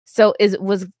So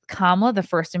was Kamala the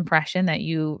first impression that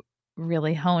you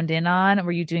really honed in on?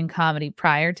 Were you doing comedy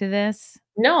prior to this?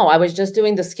 No, I was just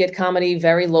doing the skit comedy,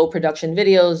 very low production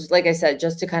videos. Like I said,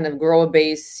 just to kind of grow a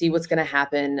base, see what's going to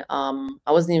happen.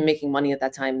 I wasn't even making money at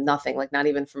that time, nothing, like not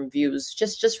even from views,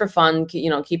 just for fun,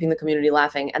 keeping the community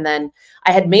laughing. And then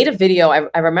I had made a video.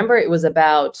 I remember it was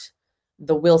about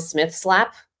the Will Smith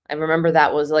slap. I remember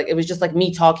that was like, it was just like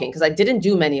me talking because I didn't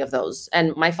do many of those.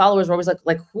 And my followers were always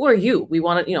like, who are you? We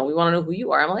want to know who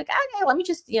you are. I'm like, okay, let me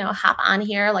just, hop on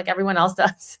here like everyone else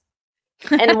does.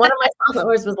 And one of my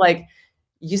followers was like,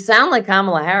 you sound like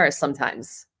Kamala Harris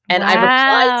sometimes. And I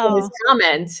replied to his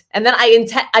comment, and then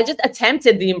I just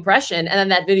attempted the impression, and then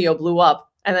that video blew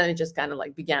up, and then it just kind of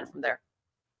like began from there.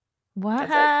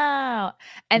 Wow.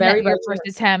 And then your first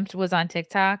attempt was on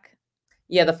TikTok?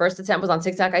 Yeah, the first attempt was on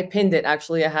TikTok. I pinned it.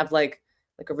 Actually, I have like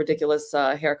a ridiculous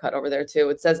haircut over there too.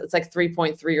 It says it's like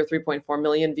 3.3 or 3.4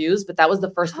 million views, but that was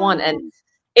the first one. And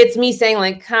it's me saying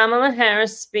like, Kamala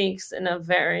Harris speaks in a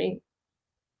very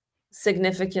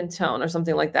significant tone or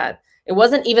something like that. It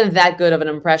wasn't even that good of an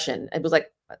impression. It was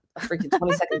like a freaking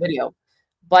 20-second video.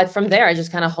 But from there, I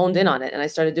just kind of honed in on it, and I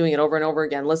started doing it over and over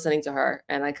again, listening to her,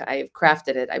 and I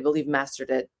crafted it. I believe mastered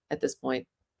it at this point.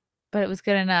 But it was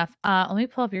good enough. Let me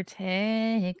pull up your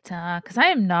TikTok because I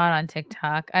am not on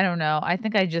TikTok. I don't know. I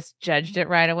think I just judged it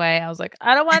right away. I was like,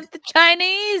 I don't want the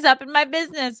Chinese up in my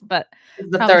business. But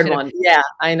the third one. Yeah,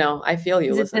 I know. I feel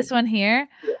you. Is it this one here?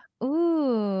 Yeah.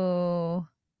 Ooh.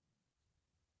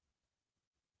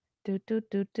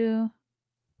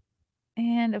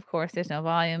 And of course, there's no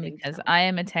volume because I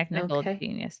am a technical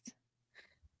genius.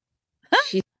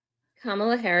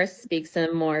 Kamala Harris speaks in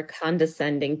a more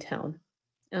condescending tone.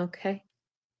 Okay.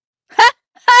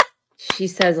 She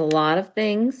says a lot of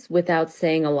things without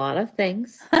saying a lot of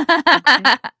things.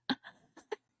 Okay.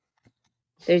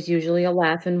 There's usually a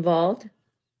laugh involved.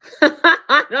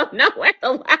 I don't know where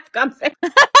the laugh comes in.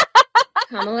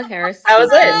 Kamala Harris. That was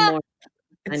it.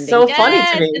 It's so funny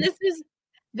to me.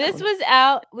 This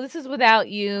is without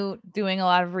you doing a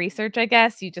lot of research, I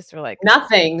guess. You just were like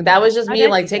nothing. That was just me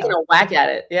like taking a whack at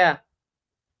it. Yeah.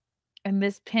 And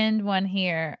this pinned one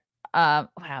here. Wow,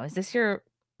 is this your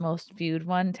most viewed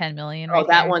one? 10 million. Oh,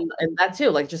 that one and that too.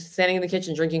 Like just standing in the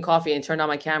kitchen drinking coffee and turned on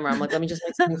my camera. I'm like, let me just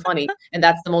make something funny. And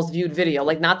that's the most viewed video.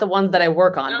 Like not the ones that I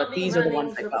work on, but these are the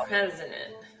ones I go.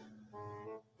 President.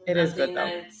 It is good though.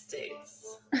 United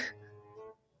States.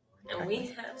 And we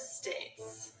have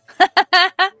states.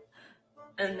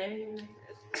 And they're united.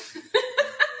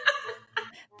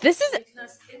 This is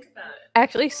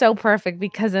actually so perfect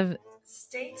because of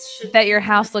that your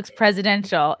house looks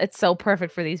presidential. It's so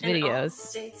perfect for these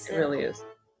videos. It really is.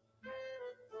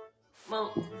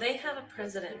 Well, they have a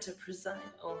president to preside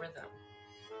over them.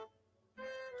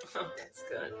 Oh, that's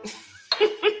good.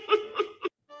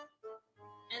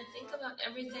 And think about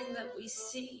everything that we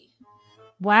see.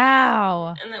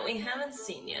 Wow. And that we haven't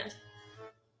seen yet.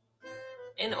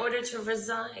 In order to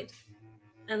reside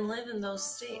and live in those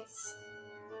states.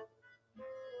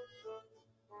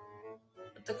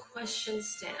 But the question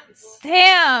stands.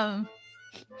 Damn.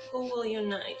 Who will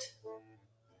unite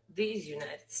these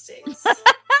United States?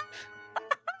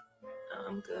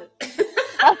 I'm good.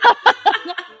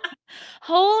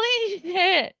 Holy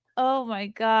shit. Oh my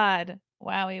God.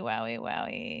 Wowie, wowie,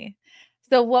 wowie.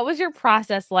 So what was your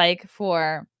process like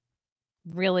for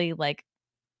really like,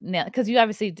 because you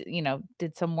obviously,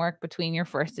 did some work between your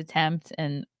first attempt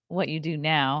and what you do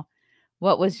now.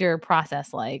 What was your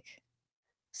process like?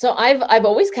 So I've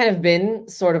always kind of been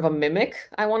sort of a mimic,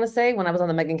 I want to say. When I was on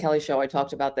the Megyn Kelly show, I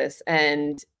talked about this,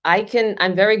 and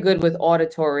I'm very good with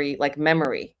auditory, like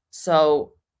memory.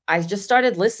 So I just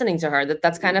started listening to her.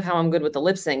 That's kind of how I'm good with the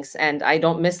lip syncs, and I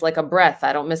don't miss like a breath.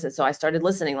 I don't miss it. So I started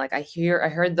listening. Like I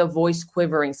heard the voice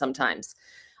quivering sometimes.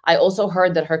 I also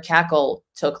heard that her cackle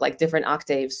took like different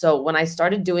octaves. So when I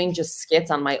started doing just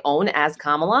skits on my own as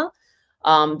Kamala,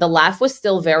 the laugh was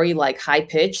still very like high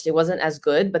pitched. It wasn't as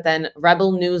good, but then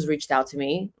Rebel News reached out to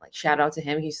me. Like shout out to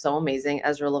him. He's so amazing.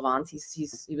 Ezra Levant.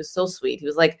 He was so sweet. He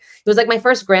was like my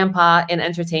first grandpa in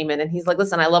entertainment. And he's like,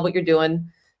 listen, I love what you're doing.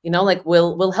 Like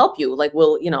we'll help you. Like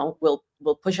we'll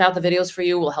push out the videos for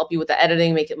you. We'll help you with the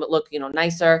editing, make it look,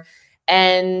 nicer.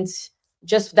 And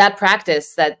just that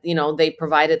practice that, they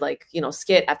provided like,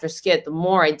 skit after skit, the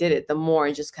more I did it, the more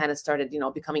it just kind of started,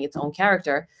 becoming its own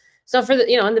character. So for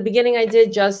the, in the beginning, I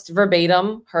did just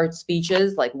verbatim her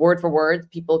speeches, like word for word.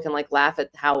 People can like laugh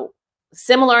at how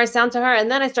similar I sound to her.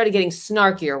 And then I started getting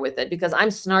snarkier with it because I'm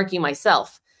snarky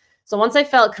myself. So once I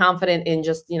felt confident in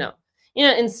just,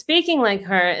 in speaking like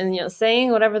her and,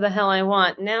 saying whatever the hell I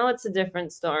want, now it's a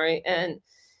different story. And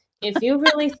if you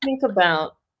really think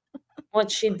about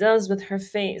what she does with her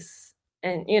face,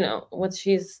 and you know what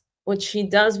she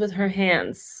does with her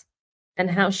hands, and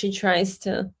how she tries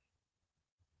to,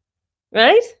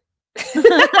 right?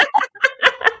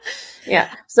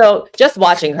 Yeah. So just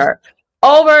watching her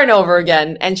over and over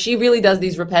again, and she really does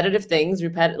these repetitive things,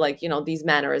 like, you know, these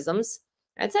mannerisms.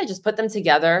 I'd say just put them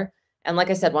together. And like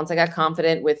I said, once I got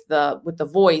confident with the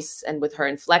voice and with her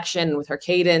inflection, with her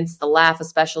cadence, the laugh,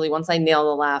 especially once I nailed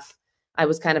the laugh, I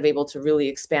was kind of able to really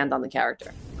expand on the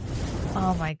character.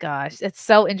 Oh my gosh, it's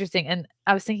so interesting. And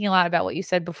I was thinking a lot about what you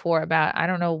said before about, I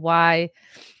don't know why.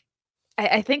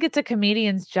 I think it's a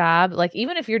comedian's job. Like,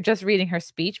 even if you're just reading her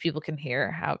speech, people can hear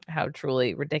how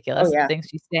truly ridiculous Oh the yeah. things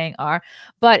she's saying are.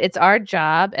 But it's our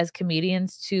job as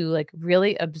comedians to like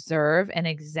really observe and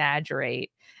exaggerate.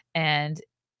 And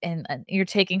you're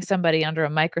taking somebody under a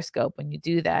microscope when you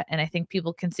do that. And I think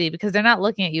people can see, because they're not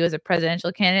looking at you as a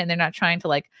presidential candidate and they're not trying to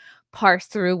like parse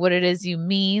through what it is you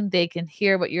mean. They can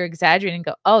hear what you're exaggerating and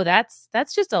go, oh, that's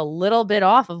just a little bit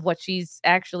off of what she's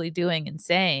actually doing and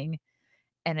saying.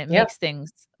 And it Yep. makes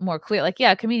things more clear. Like,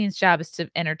 yeah, a comedian's job is to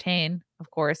entertain,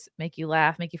 of course, make you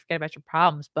laugh, make you forget about your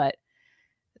problems. But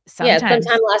Yeah, sometimes,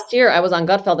 sometime last year I was on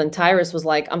Gutfeld and Tyrus was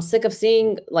like, I'm sick of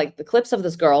seeing like the clips of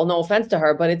this girl. No offense to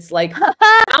her, but it's like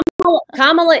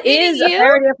Kamala is a you?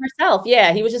 parody of herself.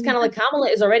 Yeah, he was just kind of like, Kamala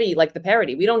is already like the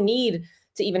parody. We don't need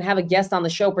to even have a guest on the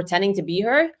show pretending to be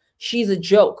her. She's a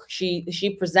joke.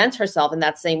 She presents herself in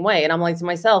that same way. And I'm like to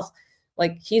myself,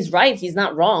 like, he's right. He's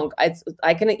not wrong.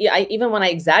 Even when I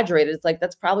exaggerate it, it's like,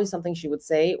 that's probably something she would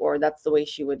say, or that's the way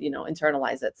she would, you know,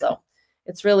 internalize it. So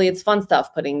it's fun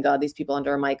stuff putting these people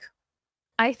under a mic.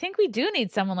 I think we do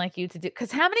need someone like you to do,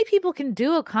 because how many people can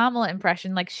do a Kamala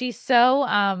impression? Like, she's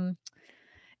so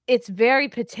it's very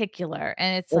particular,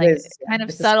 and it's like kind of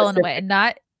It's a subtle in a way. specific. And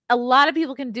not a lot of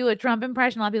people can do a Trump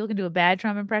impression. A lot of people can do a bad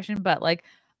Trump impression, but like,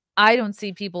 I don't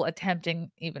see people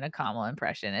attempting even a Kamala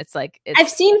impression. It's like, I've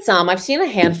seen some. I've seen a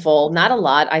handful, not a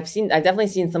lot. I've definitely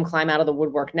seen some climb out of the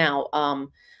woodwork now.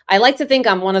 I like to think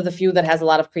I'm one of the few that has a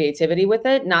lot of creativity with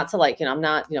it. Not to like, you know, I'm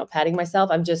not, you know, patting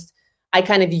myself. I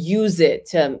kind of use it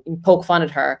to poke fun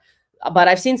at her. But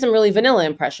I've seen some really vanilla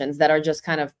impressions that are just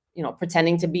kind of, you know,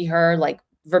 pretending to be her, like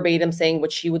verbatim saying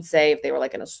what she would say if they were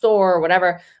like in a store or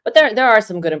whatever. But there are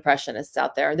some good impressionists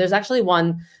out there. There's actually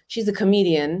one, she's a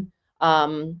comedian,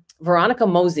 Veronica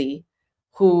Mosey,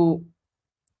 who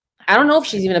I don't know if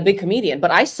she's even a big comedian, but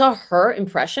I saw her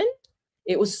impression.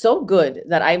 It was so good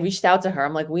that I reached out to her.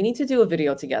 I'm like, we need to do a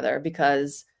video together,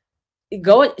 because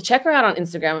go check her out on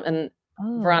Instagram. And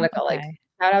Veronica, like,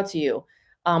 shout out to you.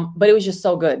 But it was just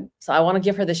so good. So I want to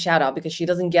give her the shout out, because she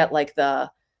doesn't get like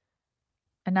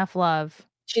enough love.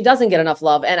 She doesn't get enough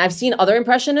love. And I've seen other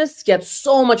impressionists get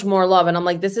so much more love. And I'm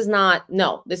like, this is not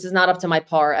up to my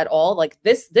par at all. Like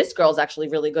this girl's actually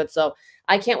really good. So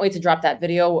I can't wait to drop that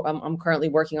video. I'm currently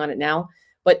working on it now,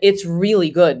 but it's really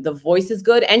good. The voice is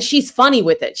good. And she's funny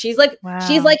with it. She's like,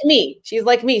 she's like me. She's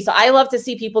like me. So I love to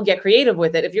see people get creative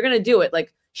with it. If you're going to do it,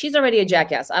 like, she's already a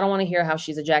jackass. I don't want to hear how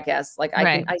she's a jackass. Like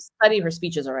I study her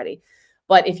speeches already.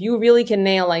 But if you really can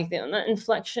nail like the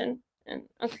inflection, and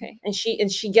okay, and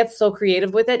she gets so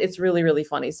creative with it, it's really, really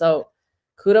funny. So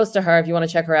kudos to her if you want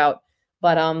to check her out.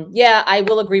 But yeah, I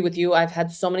will agree with you. I've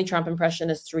had so many Trump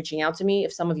impressionists reaching out to me.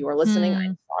 If some of you are listening,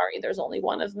 I'm sorry, there's only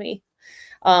one of me.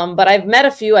 But I've met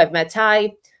a few. I've met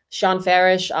Ty, Sean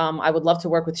Farish. I would love to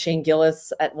work with Shane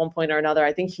Gillis at one point or another.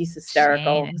 I think he's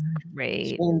hysterical. Shane is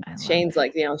great. Shane's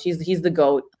like, you know, he's the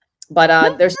GOAT.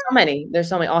 But there's so many.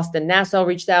 Austin Nassau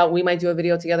reached out. We might do a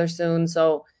video together soon.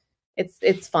 So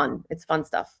it's fun. It's fun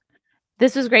stuff.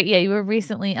 This was great. Yeah, you were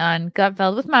recently on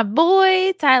Gutfeld with my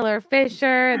boy Tyler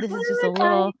Fischer. This is just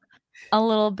a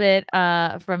little bit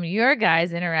from your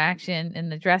guys' interaction in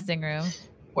the dressing room.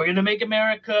 We're gonna make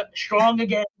America strong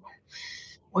again.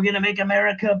 We're gonna make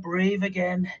America brave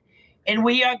again. And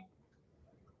we are.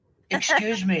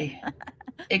 Excuse me.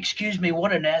 Excuse me.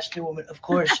 What a nasty woman. Of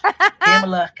course,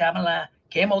 Kamala.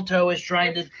 Camel Toe is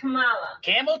trying to. Kamala.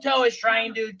 Camel Toe is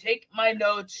trying to take my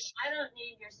notes. I don't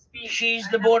need your speech. She's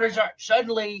the borders are.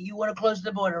 Suddenly, you want to close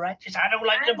the border, right? Because I don't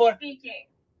like the border. Speaking.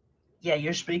 Yeah,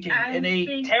 you're speaking in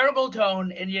a terrible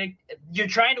tone, and you're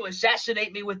trying to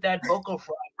assassinate me with that vocal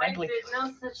fry. Frankly, there's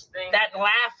no such thing. That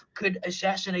laugh could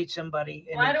assassinate somebody.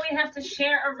 Why do we have to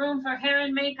share a room for hair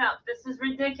and makeup? This is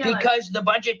ridiculous. Because the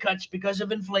budget cuts, because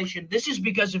of inflation. This is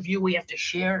because of you. We have to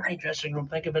share a dressing room.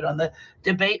 Think of it on the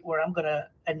debate where I'm going to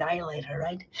annihilate her,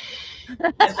 right?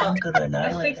 I'm going to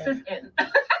annihilate her.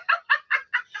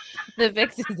 The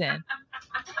fix is in.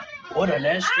 What a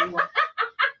nasty one.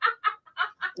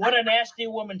 What a nasty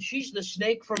woman. She's the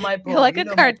snake from my poem. You're like You a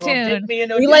know my poem. cartoon. Take me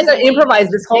in, We like to improvise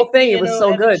this whole thing. It was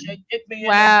so good. Take me in,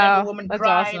 Wow, woman that's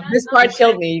crying. awesome. This part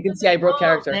killed me. You can see I broke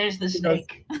character. There's the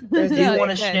snake. There's Do the you No,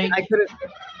 want a it's good. snake I couldn't.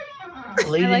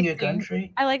 leading like your seeing-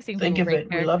 country? I like seeing Think people of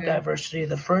break it. We love character. diversity.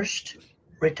 The first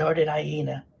retarded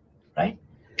hyena, right?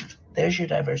 There's your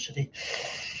diversity.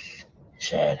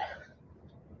 Sad.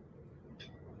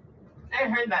 I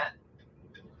heard that.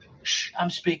 Shh, I'm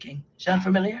speaking. Sound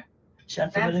familiar?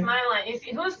 Sound That's familiar? my line.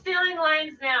 Who's stealing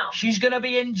lines now? She's gonna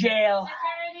be in jail.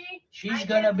 Security? She's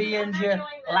gonna be in jail.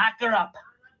 Lock her up.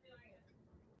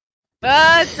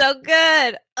 Oh, it's so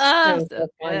good. It Oh, was so so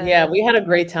fun. good. Yeah, we had a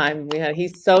great time.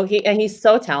 He's so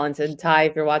talented. Ty,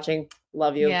 if you're watching,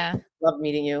 love you. Yeah. Love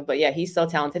meeting you. But yeah, he's so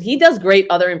talented. He does great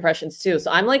other impressions too. So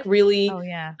I'm like really, Oh,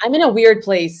 yeah. I'm in a weird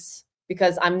place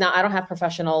because I don't have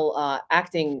professional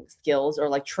acting skills or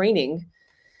like training,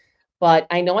 but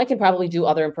I know I can probably do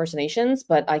other impersonations,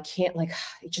 but I can't, like,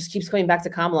 it just keeps coming back to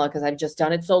Kamala because I've just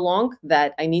done it so long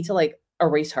that I need to like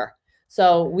erase her.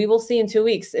 So we will see in 2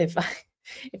 weeks if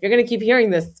you're going to keep hearing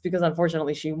this, it's because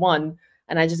unfortunately she won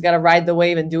and I just got to ride the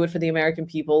wave and do it for the American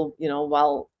people,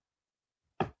 while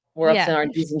we're up to our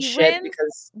if D's and she shit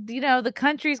wins, because the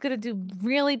country's going to do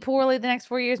really poorly the next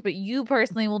 4 years, but you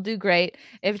personally will do great.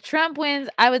 If Trump wins,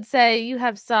 I would say you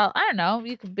have I don't know,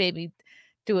 you could maybe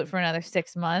do it for another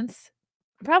 6 months.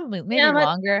 Probably maybe Yeah, but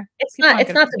longer. it's People aren't it's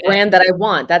gonna not the forget. brand that I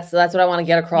want. That's what I want to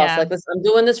get across. Yeah. Like, listen, I'm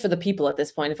doing this for the people at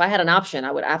this point. If I had an option,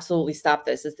 I would absolutely stop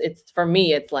this. It's for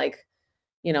me, it's like,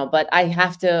 but I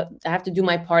have to do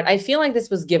my part. I feel like this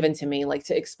was given to me, like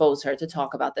to expose her, to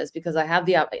talk about this because I have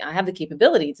the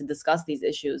capability to discuss these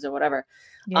issues or whatever.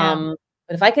 Yeah.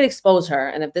 But if I could expose her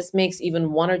and if this makes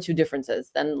even 1 or 2 differences,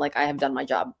 then like I have done my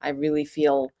job. I really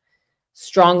feel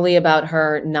strongly about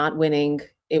her not winning.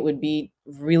 It would be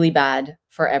really bad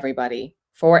for everybody,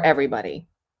 for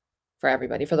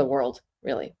the world,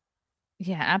 really.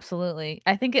 Yeah, absolutely.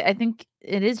 I think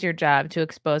it is your job to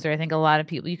expose her. I think a lot of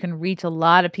people, you can reach a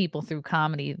lot of people through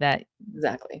comedy that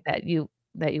Exactly. you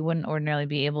wouldn't ordinarily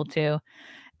be able to.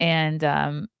 And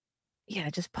yeah,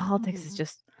 just politics is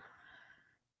just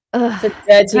It's a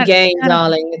dirty game, kind of-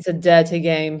 darling. It's a dirty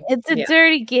game. it's a Yeah.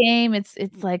 dirty game. It's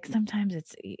like sometimes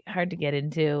it's hard to get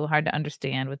into, hard to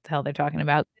understand what the hell they're talking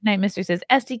about. Good night, Mr. says,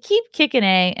 Esty, keep kicking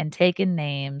A and taking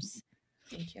names.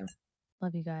 Thank you.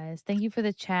 Love you guys. Thank you for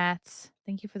the chats.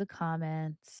 Thank you for the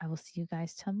comments. I will see you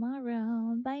guys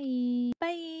tomorrow. Bye.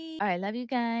 Bye. All right. Love you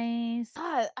guys.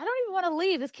 God, I don't even want to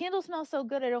leave. This candle smells so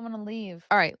good. I don't want to leave.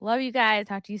 All right. Love you guys.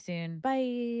 Talk to you soon.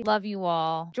 Bye. Love you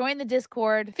all. Join the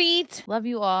Discord. Feet. Love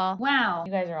you all. Wow.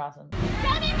 You guys are awesome.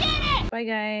 Bye,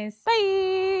 guys.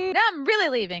 Bye. Now I'm really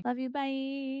leaving. Love you.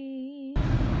 Bye.